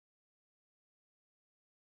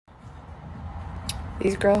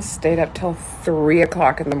These girls stayed up till 3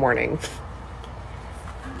 o'clock in the morning.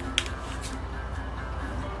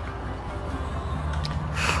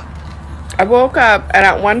 I woke up and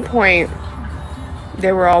at one point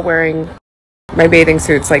they were all wearing my bathing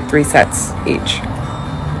suits, like 3 sets each.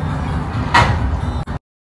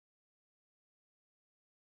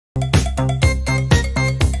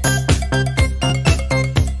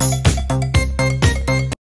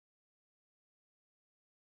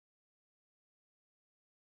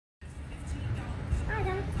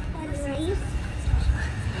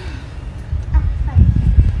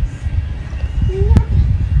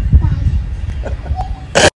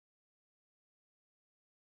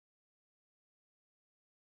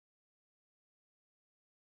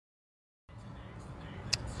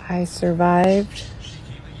 I survived,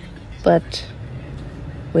 but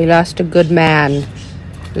we lost a good man.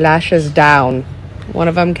 Lashes down. One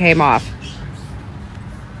of them came off.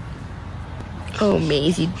 Oh,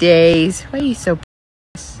 Maisie days. Why are you so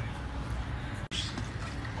pissed?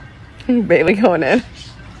 Bailey going in.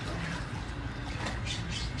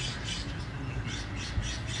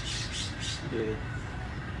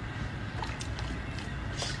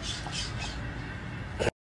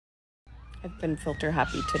 I've been filter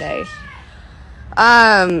happy today.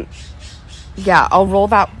 Yeah, I'll roll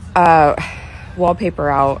that wallpaper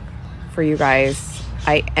out for you guys.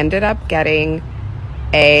 I ended up getting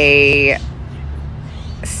a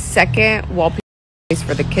second wallpaper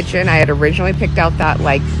for the kitchen. I had originally picked out that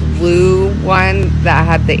like blue one that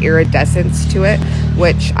had the iridescence to it,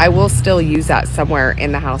 which I will still use that somewhere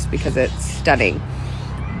in the house because it's stunning.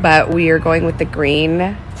 But we are going with the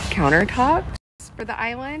green countertop for the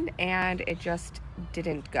island, and it just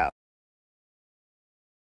didn't go.